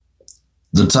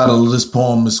The title of this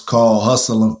poem is called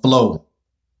Hussle Flo.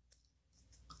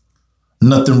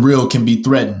 Nothing real can be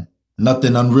threatened.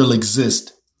 Nothing unreal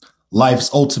exists. Life's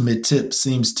ultimate tip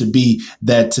seems to be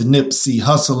that to Nipsey,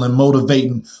 hustle and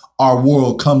motivating our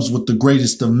world comes with the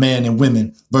greatest of men and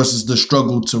women versus the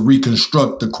struggle to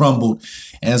reconstruct the crumbled.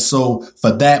 And so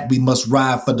for that, we must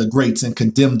ride for the greats and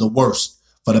condemn the worst.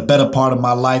 For the better part of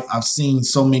my life, I've seen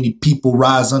so many people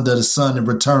rise under the sun and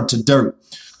return to dirt.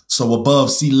 So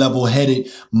above sea level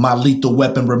headed, my lethal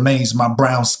weapon remains my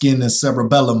brown skin and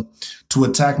cerebellum. To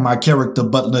attack my character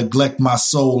but neglect my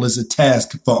soul is a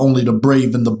task for only the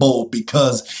brave and the bold.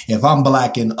 Because if I'm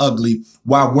black and ugly,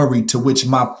 why worry? To which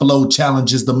my flow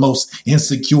challenges the most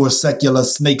insecure secular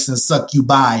snakes and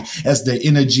succubi, as the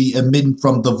energy emitting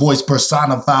from the voice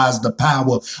personifies the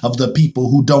power of the people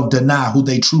who don't deny who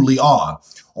they truly are.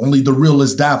 Only the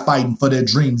realists die fighting for their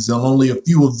dreams, and only a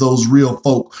few of those real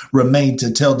folk remain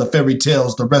to tell the fairy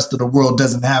tales the rest of the world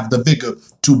doesn't have the vigor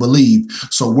to believe.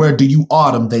 So where do you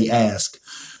autumn, they ask?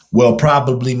 Well,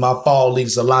 probably my fall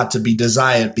leaves a lot to be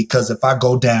desired, because if I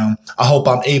go down, I hope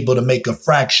I'm able to make a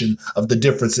fraction of the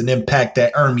difference and impact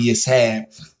that Ermias had.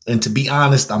 And to be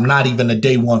honest, I'm not even a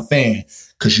day one fan,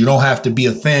 because you don't have to be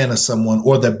a fan of someone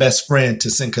or their best friend to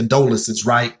send condolences,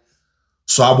 right?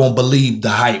 So I won't believe the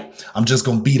hype. I'm just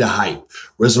going to be the hype.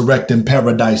 Resurrecting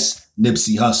paradise,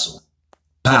 Nipsey Hussle.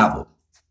 Power.